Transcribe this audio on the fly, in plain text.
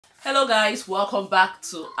Hello guys, welcome back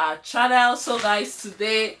to our channel. So guys,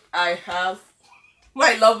 today I have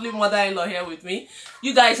my lovely mother-in-law here with me.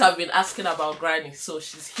 You guys have been asking about Granny, so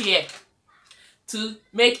she's here to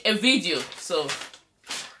make a video. So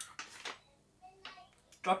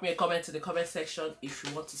drop me a comment in the comment section if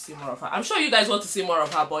you want to see more of her. I'm sure you guys want to see more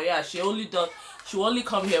of her, but yeah, she only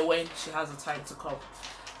come here when she has the time to come.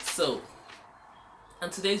 So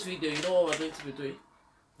in today's video, you know what we're going to be doing?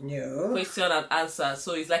 No. Question and answer.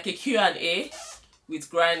 So it's like a Q&A with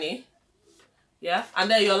Granny. Yeah. And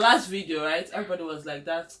then your last video, right? Everybody was like,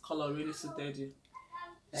 that color really suited you.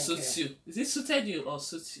 Suits you. Is it suited you or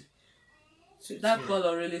suits you? Suits that you.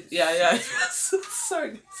 color really, yeah.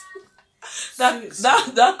 Sorry.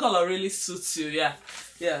 that color really suits you.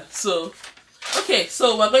 Yeah. So okay,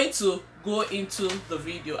 so we're going to go into the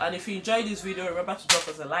video, and if you enjoyed this video, remember to drop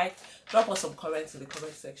us a like, drop us some comments in the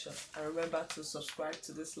comment section, and remember to subscribe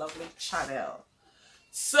to this lovely channel.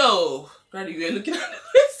 So Granny, we're looking at the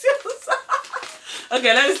questions.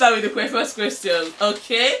 Okay, let me start with the first question.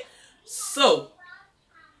 Okay, so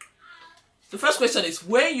the first question is,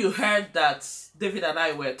 when you heard that David and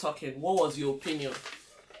I were talking, what was your opinion?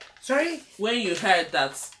 Sorry? When you heard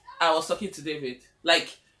that I was talking to David,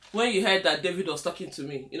 like when you heard that David was talking to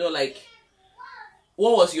me, like,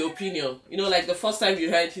 what was your opinion? Like the first time you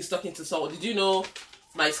heard he's talking to someone, did you know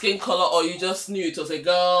my skin color, or you just knew it was a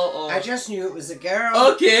girl? Or I just knew it was a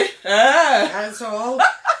girl. Okay. That's all.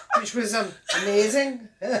 Which was amazing.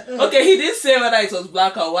 Okay, he didn't say whether it was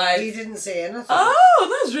black or white. He didn't say anything.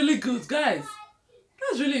 Oh, that's really good, guys.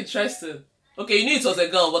 That's really interesting. Okay, you knew it was a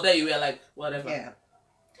girl, but then you were like, whatever. Yeah.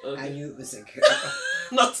 Okay. I knew it was a girl.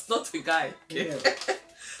 not a guy. Okay.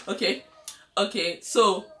 No. Okay,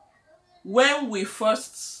 so when we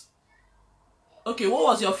first... Okay, what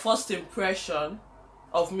was your first impression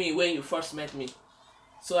of me when you first met me?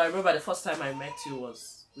 So I remember the first time I met you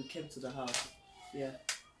was, we came to the house. Yeah.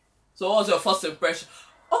 So what was your first impression?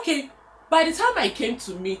 Okay, by the time I came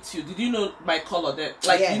to meet you, did you know my color then?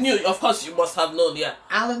 Like, yes. You knew, of course you must have known, yeah.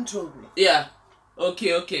 Alan told me. Yeah.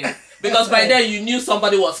 Okay. Because by then you knew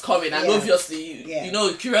somebody was coming, and yeah. Obviously,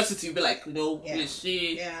 curiosity would be like, is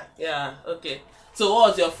she? Yeah. Yeah, okay. So what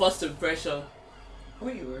was your first impression? Oh,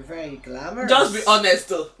 you were very glamorous. Just be honest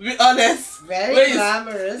though. Be honest. Very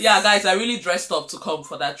glamorous. Yeah, guys, I really dressed up to come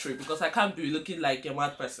for that trip because I can't be looking like a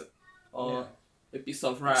mad person or a piece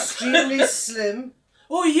of rag. Extremely slim.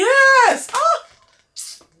 Oh, yes!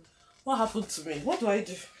 Ah! What happened to me? What do I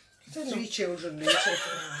do? 3 children later.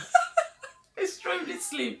 Extremely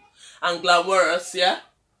slim and glamorous, yeah?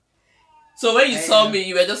 So when you saw me,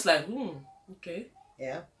 you were just like, okay.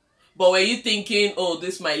 Yeah. But were you thinking, oh,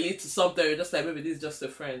 this might lead to something? You're just like, maybe this is just a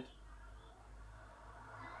friend.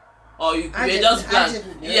 Or you were just blank.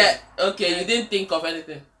 Yeah, okay, you didn't think of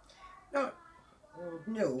anything.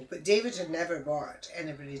 No, but David had never brought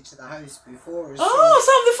anybody to the house before. So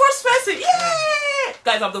I'm the first person. Yeah!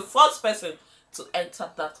 Guys, I'm the first person to enter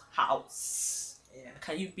that house. Yeah.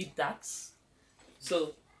 Can you beat that?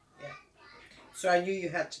 So, yeah. So I knew you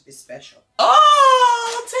had to be special.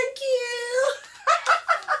 Oh, thank you.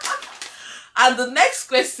 And the next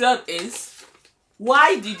question is,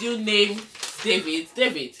 why did you name David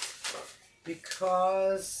David?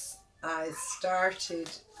 Because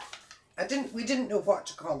we didn't know what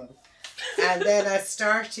to call him. And then I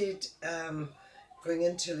started going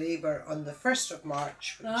into labour on the 1st of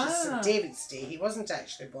March, which is St. David's Day. He wasn't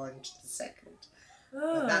actually born to the 2nd.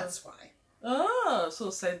 But that's why. Oh, so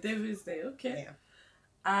St. David's Day, okay. Yeah.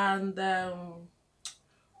 And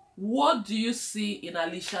what do you see in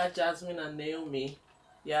Alicia, Jasmine and Naomi,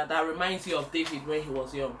 that reminds you of David when he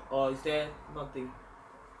was young? Or is there nothing?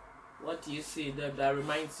 What do you see in them that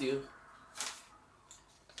reminds you?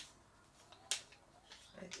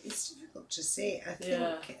 It's difficult to say. I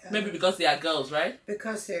think maybe because they are girls, right?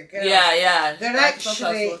 Because they're girls. Yeah. They're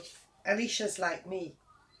actually Alicia's like me.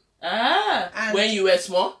 And when you were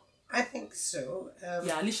small? I think so.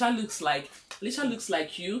 Alicia looks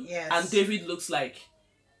like you, yes. And David looks like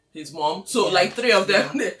his mom. So like 3 of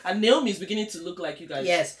them, and Naomi is beginning to look like you guys.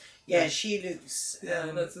 Yes, she looks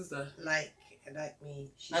like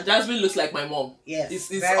me. And Jasmine looks like my mom. Yes,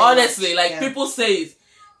 it's honestly much. People say it.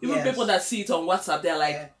 Even people that see it on WhatsApp, they're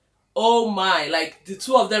like, oh my, like the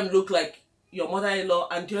 2 of them look like your mother-in-law,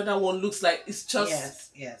 and the other one looks like, it's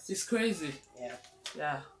just, it's crazy.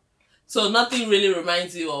 Yeah. So nothing really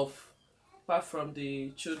reminds you of, apart from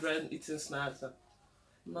the children eating snacks.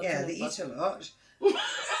 Yeah, they eat a lot.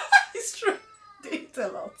 It's true. They eat a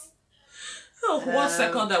lot. Oh, 1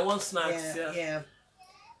 second and 1 snacks. Yeah.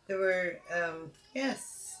 There were,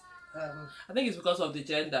 yes. I think it's because of the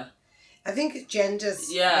gender. I think gender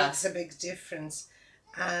makes a big difference.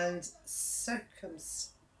 and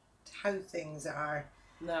how things are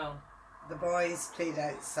now. The boys played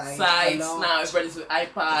outside Sites a lot. now, everybody's with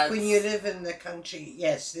iPads. When you live in the country,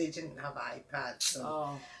 yes, they didn't have iPads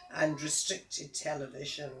and restricted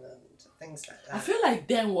television and things like that. I feel like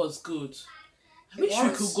then was good. I wish we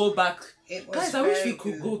could go back. Guys, I wish we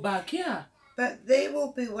could go back, yeah. But they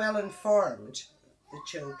will be well informed, the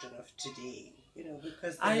children of today, you know,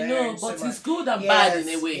 because they I know, but so it's good and bad in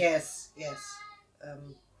a way. Yes.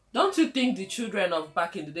 Don't you think the children of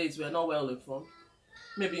back in the days were not well informed?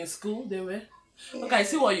 Maybe in school they were. Yeah. Okay, I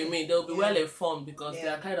see what you mean. They'll be well informed because they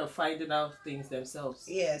are kind of finding out things themselves.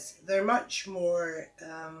 Yes, they're much more.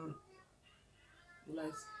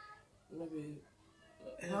 Like maybe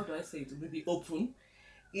how do I say it? Maybe open.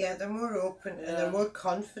 Yeah, they're more open and they're more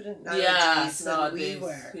confident nowadays than we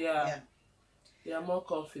were. Yeah, they are more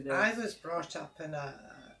confident. I was brought up in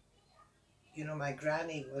you know, my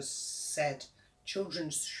granny said children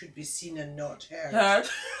should be seen and not heard.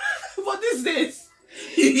 But these days,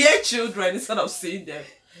 you hear children instead of seeing them.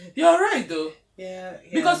 You're right though. Yeah.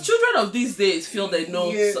 Because children of these days feel they know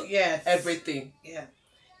everything. Yeah.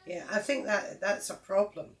 I think that's a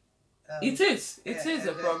problem. It is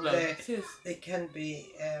a problem. It is. They can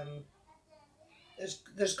be.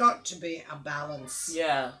 There's got to be a balance.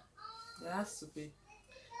 Yeah, there has to be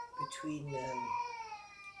between.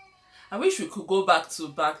 I wish we could go back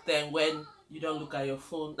then when you don't look at your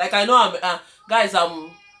phone. Like I know guys,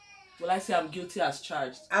 will I say I'm guilty as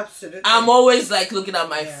charged? Absolutely. I'm always like looking at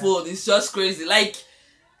my phone. It's just crazy. Like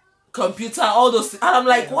computer, all those things. And I'm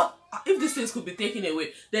like, what if these things could be taken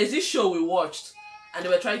away? There's this show we watched and they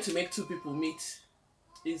were trying to make two people meet.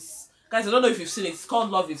 Guys, I don't know if you've seen it. It's called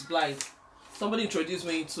Love is Blind. Somebody introduced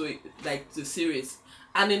me into it, like the series.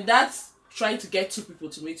 And in that, trying to get two people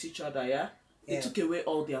to meet each other, they took away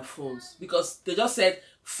all their phones. Because they just said,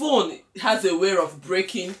 phone has a way of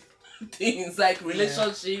breaking things like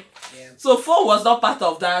relationship. So phone was not part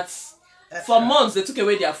of that. For months they took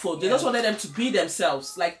away their phone. They just wanted them to be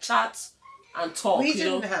themselves, like chat and talk. We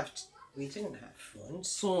didn't have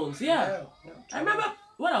phones. No, I remember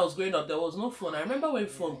when I was growing up there was no phone. I remember when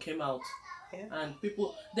phone came out and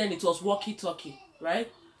people then it was walkie-talkie,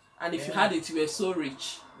 right? And if you had it you were so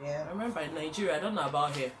rich. I remember in Nigeria, I don't know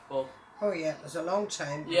about here, but oh yeah, it was a long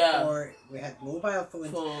time before we had mobile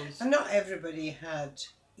phones. And not everybody had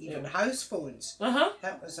even house phones.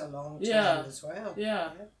 That was a long time as well.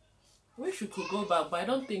 I wish we could go back, but I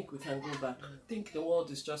don't think we can go back. I think the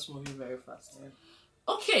world is just moving very fast.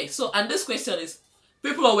 Okay, so and this question is,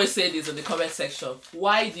 people always say this in the comment section.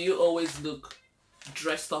 Why do you always look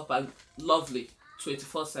dressed up and lovely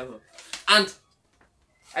 24/7? And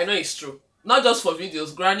I know it's true. Not just for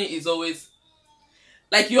videos. Granny is always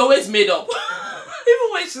like you always made up,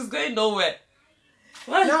 even when she's going nowhere.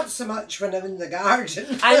 What? Not so much when I'm in the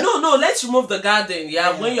garden. I know, no, let's remove the garden,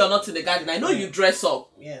 when you're not in the garden. I know you dress up.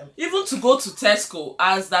 Even to go to Tesco,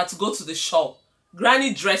 as that to go to the shop,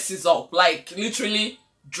 Granny dresses up, like literally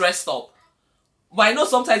dressed up. But I know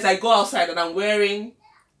sometimes I go outside and I'm wearing,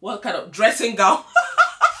 what kind of dressing gown?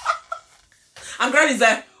 And Granny's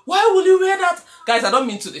like, why would you wear that? Guys, I don't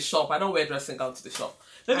mean to the shop. I don't wear dressing gown to the shop.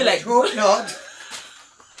 Maybe like... hope not.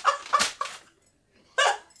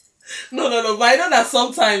 No, but I know that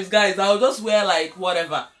sometimes, guys, I'll just wear like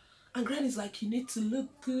whatever. And Granny's like, you need to look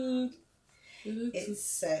good.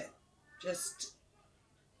 It's just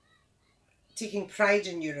taking pride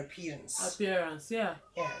in your appearance. Yeah,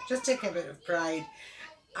 just taking a bit of pride.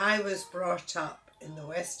 I was brought up in the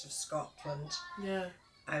west of Scotland.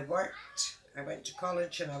 I went to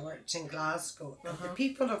college and I worked in Glasgow. And the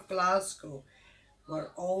people of Glasgow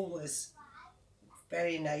were always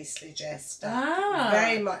very nicely dressed up.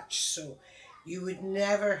 Very much so. You would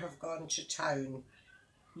never have gone to town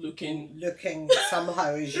looking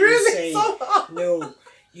somehow, as you say. No.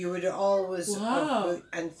 You would always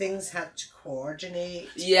and things had to coordinate.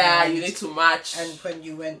 You need to match. And when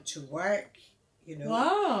you went to work, you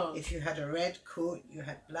know, if you had a red coat, you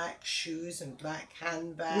had black shoes and black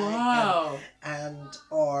handbag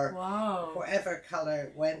or whatever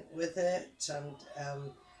colour went with it.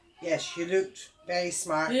 And yes, you looked very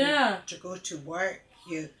smart. To go to work,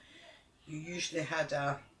 you usually had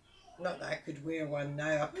not that I could wear one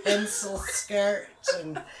now, a pencil skirt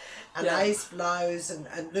and a nice blouse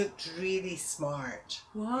and looked really smart.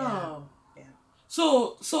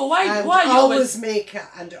 So why you always makeup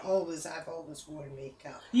I've always worn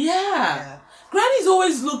makeup. Granny's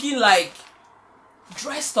always looking like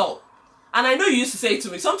dressed up. And I know you used to say it to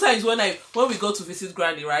me sometimes when we go to visit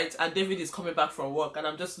Granny, right? And David is coming back from work and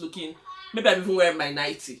I'm just looking, maybe I'm even wearing my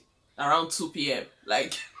nightie around 2 p.m.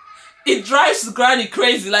 Like it drives Granny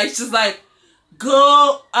crazy. Like she's like,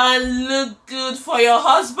 go and look good for your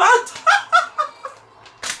husband.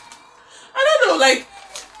 I don't know, like,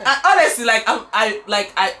 honestly,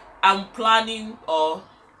 like, I'm planning or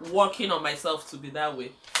working on myself to be that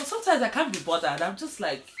way. But sometimes I can't be bothered. I'm just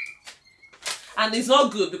like, and it's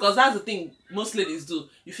not good because that's the thing most ladies do.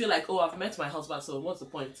 You feel like, oh, I've met my husband, so what's the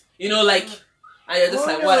point? You know, like, and you're just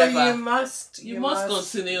like, no, whatever. You must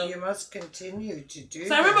continue. You must continue to do.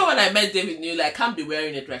 So I remember when I met David New, like, I can't be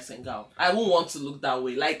wearing a dressing gown. I won't want to look that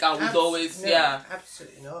way. Like, I would always, no, yeah.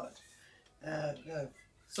 Absolutely not. No.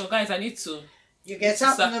 So guys, I need to. You get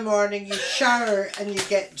up in the morning, you shower, and you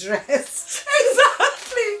get dressed.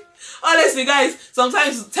 Exactly. Honestly, guys,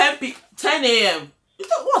 sometimes 10 a.m.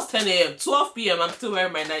 What's 10 a.m.? 12 p.m. I'm still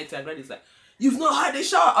wearing my nightie and Granny's like, you've not had a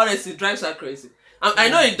shower? Honestly, it drives her crazy. I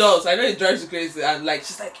know it does. I know it drives you crazy. And like,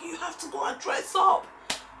 she's like, you have to go and dress up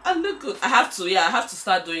and look good. I have to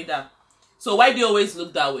start doing that. So why do you always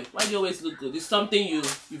look that way? Why do you always look good? It's something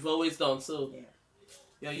you've always done. So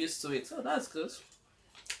you're used to it. So that's good.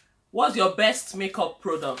 What's your best makeup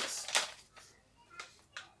products?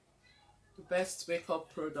 The best makeup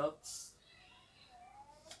products.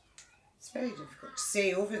 It's very difficult to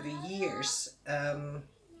say. Over the years,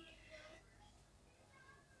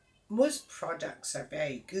 most products are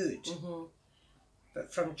very good,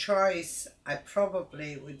 but from choice, I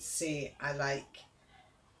probably would say I like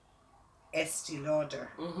Estee Lauder.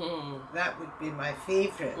 That would be my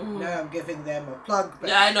favourite. Now I'm giving them a plug. But,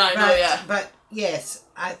 yeah, I know, yeah. But yes,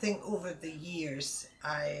 I think over the years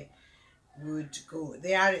I would go.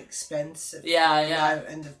 They are expensive. Yeah. Now,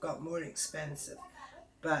 and they've got more expensive.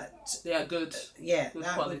 But they are good. Yeah, good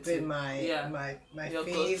that quality. Would be my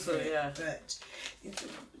favourite. But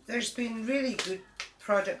there's been really good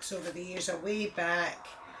products over the years. A way back,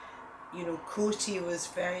 you know, Coty was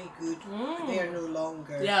very good. They're no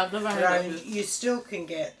longer I've never heard around. of it. You still can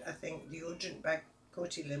get, I think, deodorant by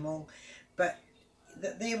Coty Limon, but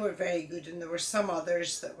they were very good. And there were some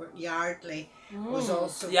others that were Yardley was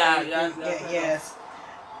also very good. Yes,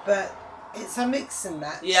 but it's a mix and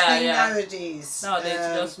match thing nowadays. Nowadays,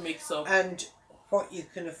 you just mix up. And what you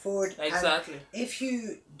can afford. Exactly. And if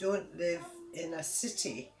you don't live in a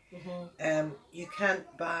city, you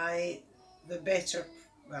can't buy the better,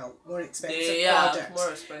 more expensive products.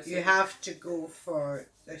 More expensive. You have to go for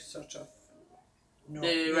the sort of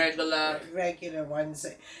the regular ones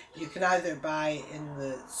that you can either buy in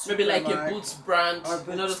the maybe like a Boots brand or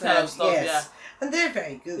you know those kind of stuff. Yes. And they're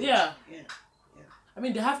very good. Yeah. I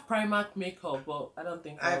mean, they have Primark makeup, but I don't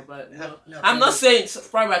think I'm not saying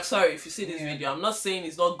Primark. Sorry if you see this video. I'm not saying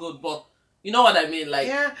it's not good, but you know what I mean. Like,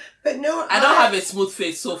 but no, I don't have a smooth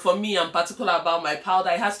face, so for me, I'm particular about my powder.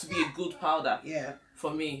 It has to be a good powder. Yeah.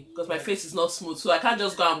 For me, because my face is not smooth, so I can't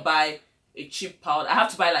just go and buy a cheap powder. I have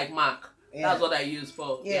to buy like MAC. That's what I use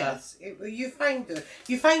for. Yes, you find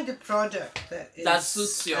the product that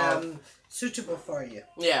suits you, suitable for you.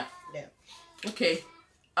 Yeah. Okay.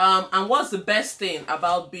 And what's the best thing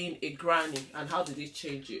about being a granny, and how did it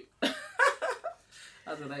change you?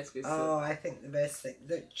 That's a nice question. Oh, I think the best thing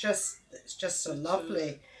it's just so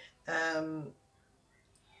lovely.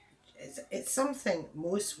 It's something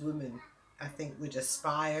most women, I think, would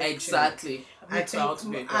aspire to. Exactly. I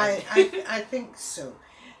think so.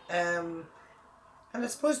 And I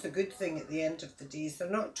suppose the good thing at the end of the day is they're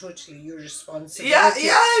not totally your responsibility.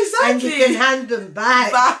 Yeah, exactly. And you can hand them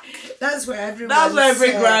back. That's what everyone That's what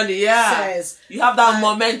every granny says. You have that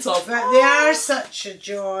momentum. But they are such a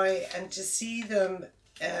joy, and to see them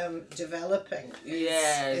developing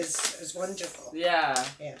is wonderful. Yeah.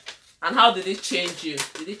 And how did it change you?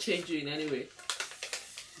 Did it change you in any way?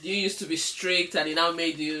 You used to be strict and it now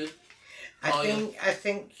made you... I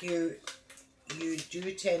think you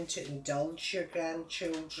do tend to indulge your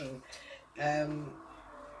grandchildren.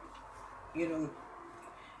 You know,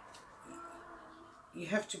 you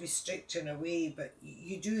have to be strict in a way, but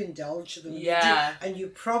you do indulge them. Yeah. And you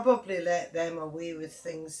probably let them away with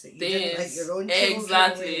things that you didn't let your own children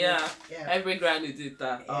exactly, away yeah. Every granny did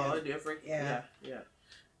that. Yeah.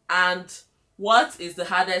 And what is the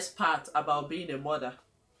hardest part about being a mother?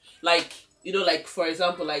 Like, you know, like, for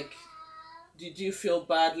example, like, did you feel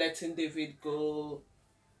bad letting David go?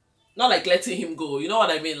 Not like letting him go, you know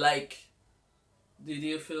what I mean? Like, did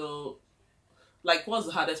you feel... Like, what's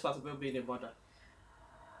the hardest part about being a mother?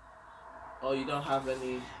 Or you don't have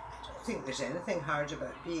any... I don't think there's anything hard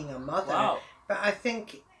about being a mother. Wow. But I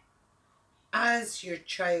think as your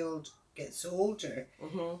child gets older,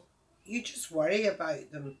 you just worry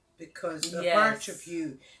about them because they're part of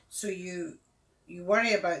you. So you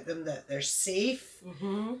worry about them, that they're safe.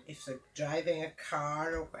 If they're driving a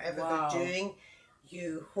car or whatever they're doing,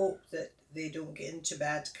 you hope that they don't get into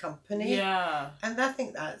bad company. Yeah. And I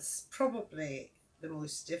think that's probably the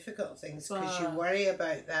most difficult things, because you Wow. worry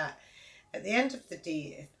about that. At the end of the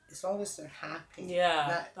day, as long as they're happy,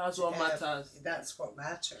 Yeah, that's what matters. That's what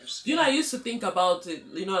matters. You know, I used to think about it,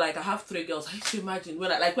 you know, like I have 3 girls. I used to imagine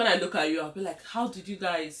when I look at you, I'll be like, how did you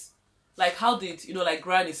guys, like, how did, you know, like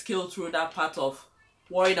Granny scale through that part of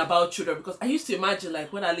worrying about children? Because I used to imagine,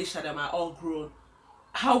 like, when Alicia and them are all grown,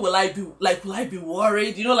 how will I be, like, will I be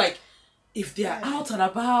worried? You know, like, if they are out and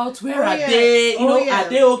about, where are they? You know, are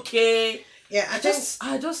they okay? Yeah, I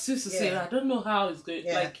just used to say, I don't know how it's going.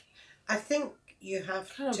 Like, I think you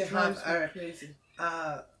have to have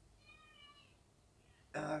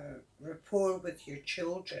a rapport with your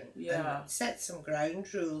children. And set some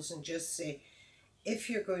ground rules and just say, if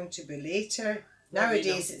you're going to be later,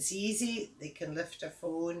 nowadays it's easy. They can lift a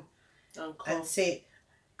phone and say,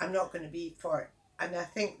 I'm not going to be for it. And I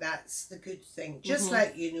think that's the good thing. Just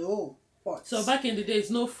like, you know, what. So back in the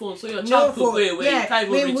days, no phone. So your child could go away. You can't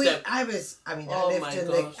even reach them. I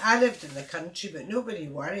lived in the country, but nobody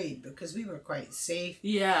worried because we were quite safe.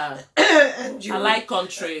 Yeah. And I like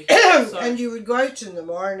country. And you would go out in the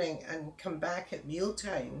morning and come back at meal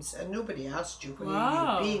times, and nobody asked you where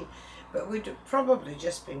you'd been. But we'd probably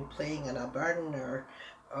just been playing in a burn or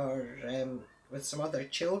with some other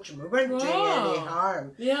children. We weren't doing any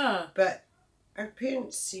harm. Yeah. But our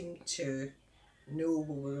parents seemed to know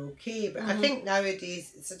we were okay. But I think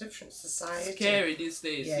nowadays it's a different society. Scary these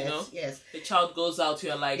days, you know? Yes. The child goes out,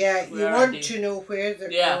 you're like, you want to know where they're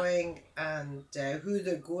going and who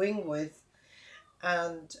they're going with.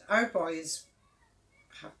 And our boys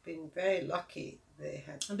have been very lucky. They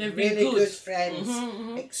had really good friends,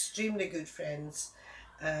 extremely good friends.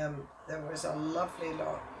 There was a lovely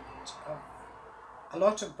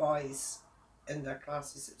lot of boys in their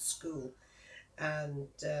classes at school, and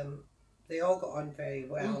they all got on very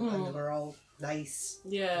well, and they were all nice.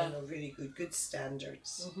 Yeah, you know, really good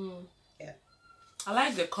standards. Yeah, I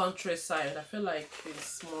like the countryside. I feel like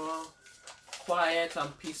it's more quiet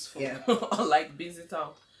and peaceful, unlike busy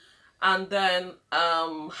town. And then,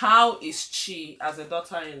 how is Chi as a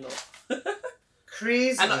daughter-in-law?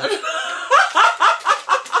 Crazy.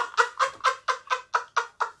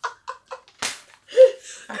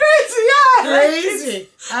 Crazy,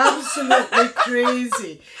 absolutely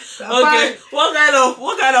crazy. Okay,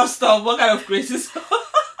 what kind of stuff? What kind of crazy stuff?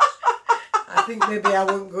 I think maybe I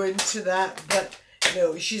won't go into that, but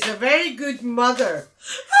no, she's a very good mother.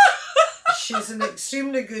 She's an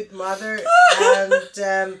extremely good mother, and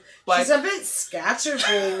she's a bit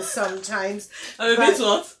scatterbrained sometimes. A bit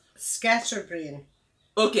what? Scatterbrained.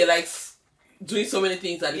 Okay, like doing so many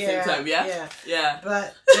things at the same time, yeah.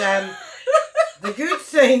 But the good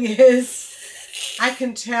thing is, I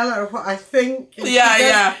can tell her what I think.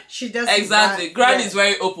 She doesn't. Exactly. Granny is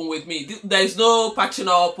very open with me. There's no patching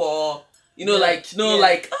up or like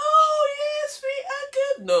oh yes, we are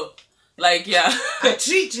good. No. Like, I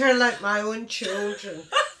treat her like my own children.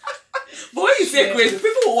 But when you say crazy,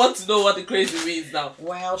 people will want to know what the crazy means now.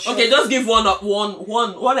 Well, okay, just give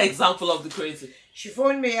one example of the crazy. She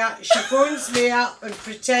phones me up and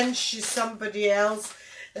pretends she's somebody else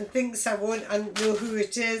and thinks I won't know who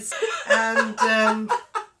it is. And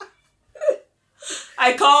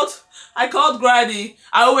I called Granny.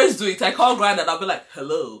 I always do it. I call Granny and I'll be like,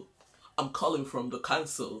 hello, I'm calling from the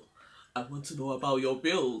council. I want to know about your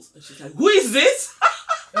bills. And she's like, who is this?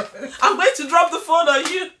 I'm going to drop the phone on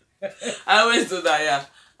you. I always do that,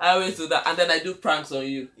 I always do that. And then I do pranks on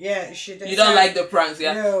you. Yeah, she does. You don't like the pranks,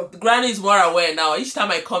 No. Granny is more aware now. Each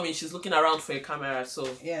time I come in, she's looking around for a camera. So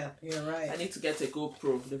yeah, you're right. I need to get a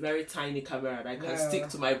GoPro, the very tiny camera that I can stick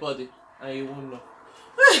to my body and you won't know.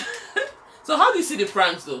 So how do you see the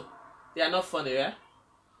pranks though? They are not funny, yeah?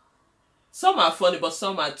 Some are funny, but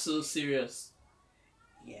some are too serious.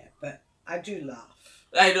 Yeah, but I do laugh.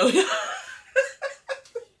 I know.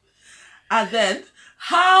 And then,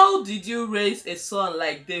 how did you raise a son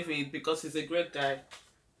like David? Because he's a great guy.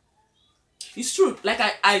 It's true. Like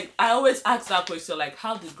I always ask that question. Like,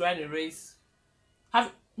 how did Granny raise?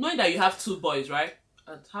 Knowing that you have 2 boys, right?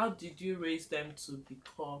 And how did you raise them to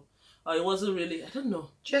become? Or it wasn't really. I don't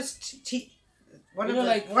know. Just teach. One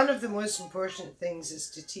of the most important things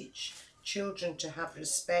is to teach children to have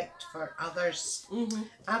respect for others,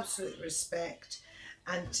 absolute respect,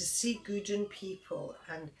 and to see good in people,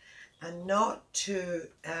 and not to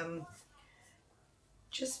and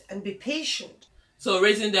be patient. So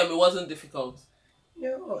raising them, it wasn't difficult.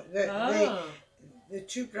 No, the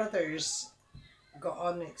 2 brothers got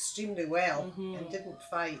on extremely well and didn't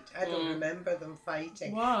fight. I don't remember them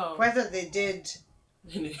fighting. Wow. Whether they did,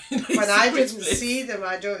 When I didn't see them,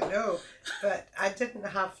 I don't know, but I didn't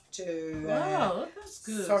have to wow, that's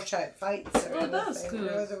good. sort out fights or anything. That's good.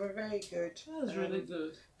 No, they were very good. That's really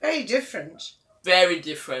good. Very different. Very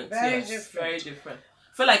different. Very yes, different. Very different.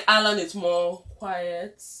 I feel like Alan is more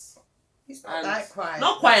quiet. He's not that quiet.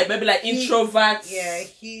 Not quiet, maybe like introvert. Yeah,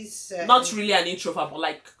 he's not really an introvert, but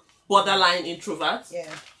like borderline introvert. Yeah,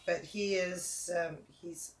 but he is.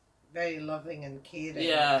 He's very loving and caring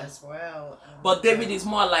as well. But David is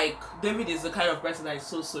more like David is the kind of person that is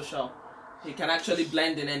so social. He can actually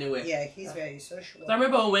blend in anywhere. Yeah, he's very social. So I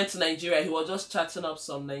remember when we went to Nigeria, he was just chatting up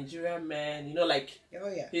some Nigerian men. You know, like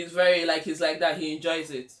he's very he's like that. He enjoys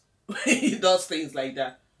it. He does things like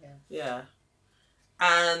that. Yeah.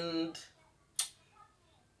 And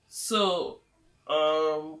so,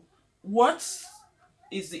 what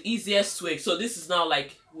is the easiest way? So this is now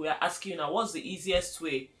like we are asking you now. What's the easiest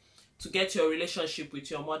way to get your relationship with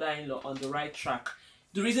your mother-in-law on the right track?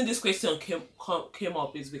 The reason this question came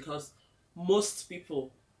up is because most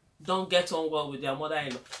people don't get on well with their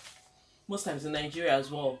mother-in-law. Most times in Nigeria as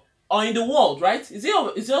well, or in the world, right? Is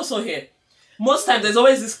it also here? Most times there's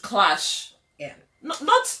always this clash. Yeah.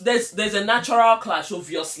 Not there's a natural clash,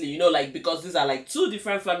 obviously, you know, like because these are like two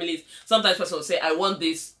different families. Sometimes person will say, I want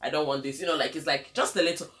this, I don't want this, you know, like it's like just a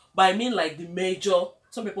little. But I mean like the major,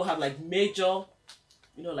 some people have like major,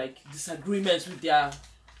 you know, like disagreements with their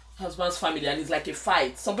husband's family, and it's like a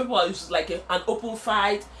fight. Some people are used to like an open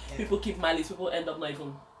fight. People keep malice, people end up not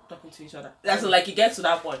even talking to each other. That's like it gets to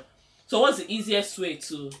that point. So what's the easiest way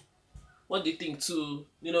to, what do you think, to,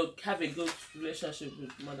 you know, have a good relationship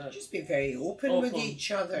with mother? Just be very open with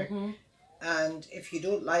each other. And if you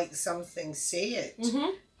don't like something, say it.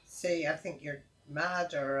 Say, I think you're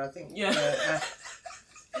mad, or I think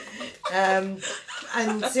and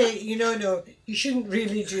say, you know, no, you shouldn't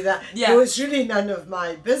really do that. No, it's really none of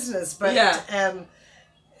my business. But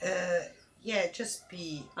just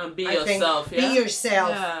be and be yourself. Be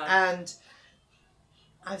yourself. And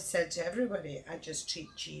I've said to everybody, I just treat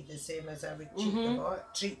G the same as I would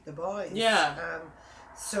treat the boys.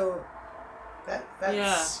 So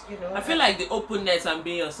that's you know. I feel like the openness and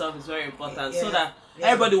being yourself is very important, so that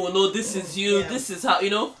everybody will know this is you, this is how, you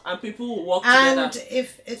know, and people will work together. And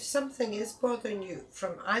if something is bothering you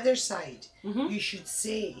from either side, you should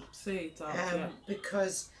say it out,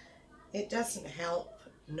 because it doesn't help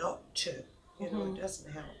not to. You know, it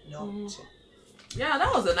doesn't help not to. Yeah,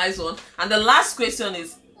 that was a nice one. And the last question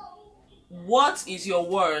is, what is your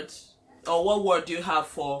word, or what word do you have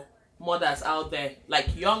for mothers out there,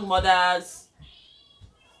 like young mothers,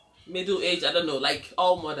 middle age, I don't know, like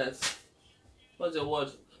all mothers? What's your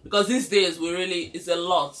word? Because these days it's a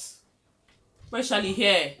lot, especially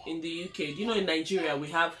here in the UK. You know, in Nigeria we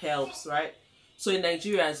have helps, right? So in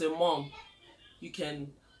Nigeria, as a mom, you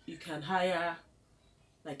can hire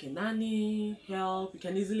like a nanny, help. You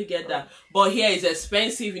can easily get that. But here it's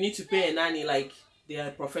expensive. You need to pay a nanny like they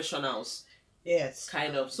are professionals. Yes.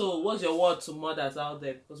 Kind of. So what's your word to mothers out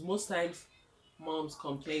there? Because most times moms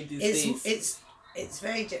complain these days. It's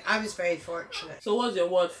very... I was very fortunate. So what's your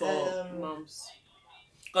word for moms?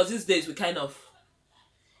 Because these days we kind of...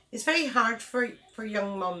 It's very hard for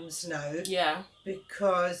young mums now. Yeah.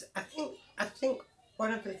 Because I think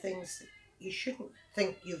one of the things that you shouldn't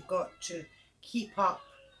think you've got to keep up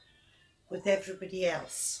with everybody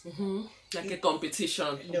else. Like a competition.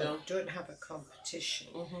 No, you know? Don't have a competition.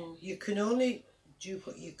 You can only do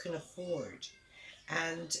what you can afford,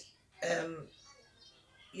 and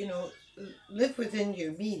you know, live within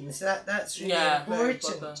your means. That's really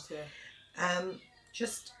important.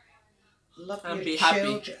 Just love and your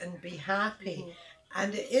children and be happy.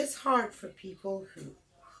 And it is hard for people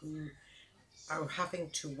who are having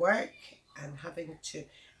to work and having to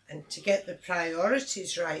get the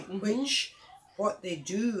priorities right, which what they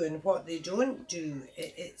do and what they don't do.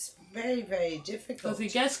 It's very, very difficult. Because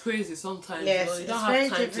it gets crazy sometimes. Yes, you don't have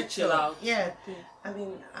time to chill out. Yeah, I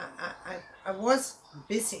mean, I was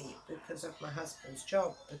busy because of my husband's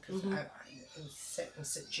job, because in certain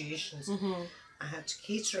situations I had to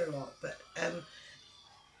cater a lot, but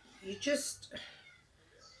you just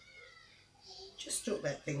don't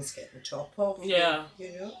let things get on top of you. Yeah.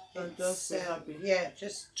 You know? And just be happy. Yeah,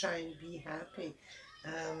 just try and be happy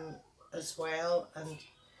as well. And,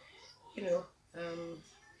 you know,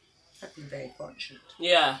 I've been very fortunate.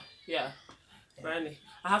 Yeah. Granny.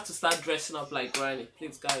 I have to start dressing up like Granny.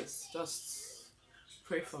 Please, guys, just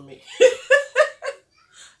pray for me.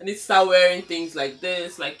 I need to start wearing things like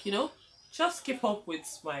this. Like, you know, just keep up with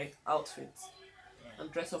my outfits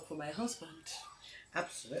and dress up for my husband.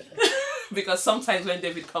 Absolutely. Because sometimes when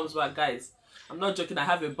David comes back, guys, I'm not joking, I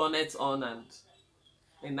have a bonnet on and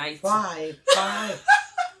a night. Why? Why?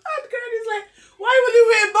 And Karen is like, why would you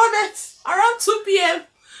wear a bonnet around 2 p.m.?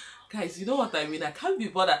 Guys, you know what I mean? I can't be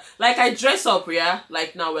bothered. Like, I dress up, yeah?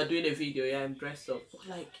 Like, now we're doing a video, yeah? I'm dressed up. But,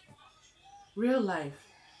 like, real life.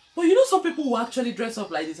 But you know some people who actually dress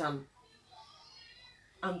up like this and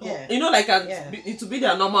go, Yeah. you know, like, it to be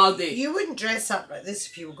their normal day. You wouldn't dress up like this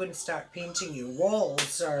if you were going to start painting your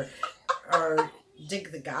walls or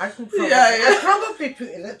dig the garden. Probably. Yeah. I'd probably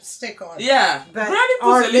put a lipstick on. Yeah. But, Granny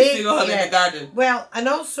puts a lipstick on in the garden. Well, and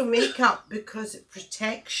also makeup because it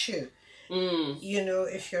protects you. Mm. You know,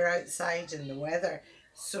 if you're outside in the weather.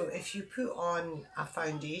 So if you put on a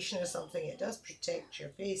foundation or something, it does protect your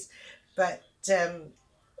face. But,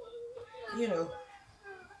 you know.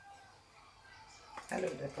 Hello,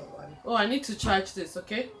 little one. Oh, I need to charge this,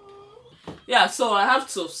 okay? Yeah, so I have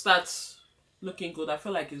to start looking good. I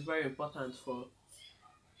feel like it's very important for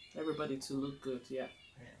everybody to look good, yeah.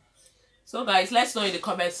 So guys, let's know in the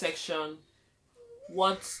comment section,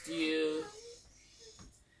 what do you...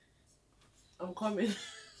 I'm coming.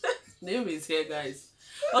 Naomi is here, guys.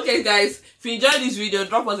 Okay, guys, if you enjoyed this video,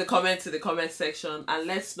 drop us a comment in the comment section and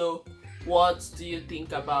let's know what do you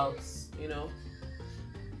think about, you know.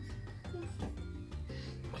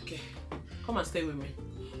 Okay, come and stay with me.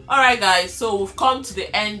 Alright guys, so we've come to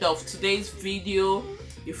the end of today's video.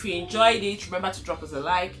 If you enjoyed it, remember to drop us a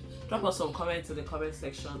like, drop us some comments in the comment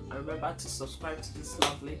section, and remember to subscribe to this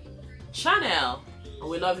lovely channel. And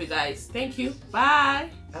we love you guys. Thank you.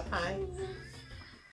 Bye. Bye-bye.